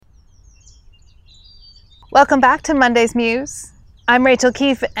Welcome back to Monday's Muse. I'm Rachael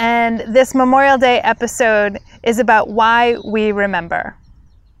Keefe, and this Memorial Day episode is about why we remember.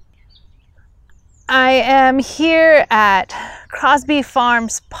 I am here at Crosby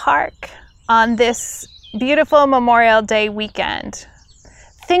Farms Park on this beautiful Memorial Day weekend,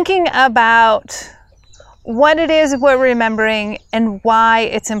 thinking about what it is we're remembering and why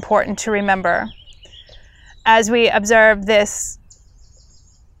it's important to remember as we observe this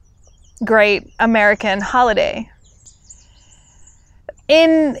great American holiday.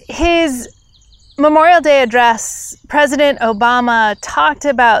 In his Memorial Day address, President Obama talked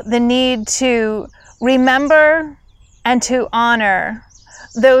about the need to remember and to honor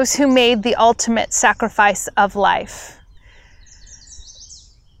those who made the ultimate sacrifice of life.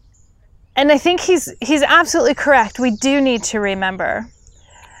 And I think he's absolutely correct. We do need to remember.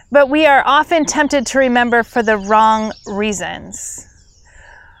 But we are often tempted to remember for the wrong reasons.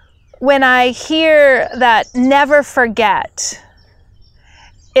 When I hear that never forget,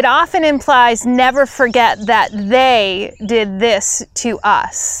 it often implies never forget that they did this to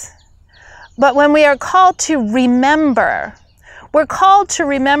us. But when we are called to remember, we're called to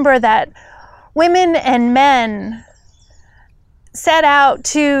remember that women and men set out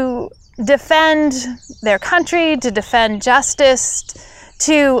to defend their country, to defend justice,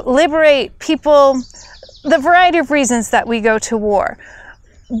 to liberate people, the variety of reasons that we go to war,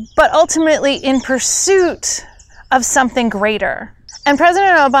 but ultimately in pursuit of something greater. And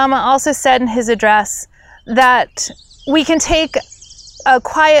President Obama also said in his address that we can take a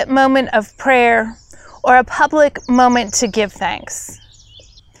quiet moment of prayer or a public moment to give thanks.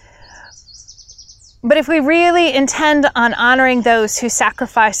 But if we really intend on honoring those who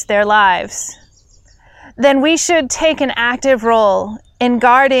sacrificed their lives, then we should take an active role in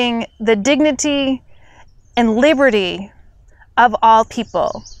guarding the dignity and liberty of all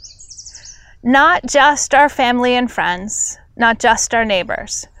people, not just our family and friends, not just our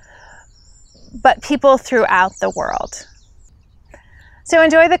neighbors, but people throughout the world. So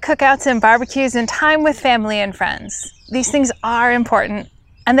enjoy the cookouts and barbecues and time with family and friends. These things are important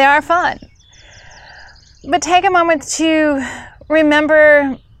and they are fun. But take a moment to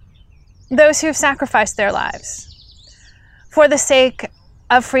remember those who've sacrificed their lives for the sake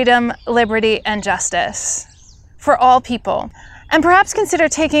of freedom, liberty, and justice for all people. And perhaps consider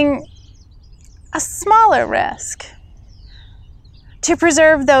taking a smaller risk to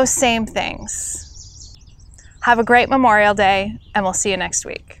preserve those same things. Have a great Memorial Day, and we'll see you next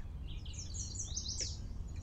week.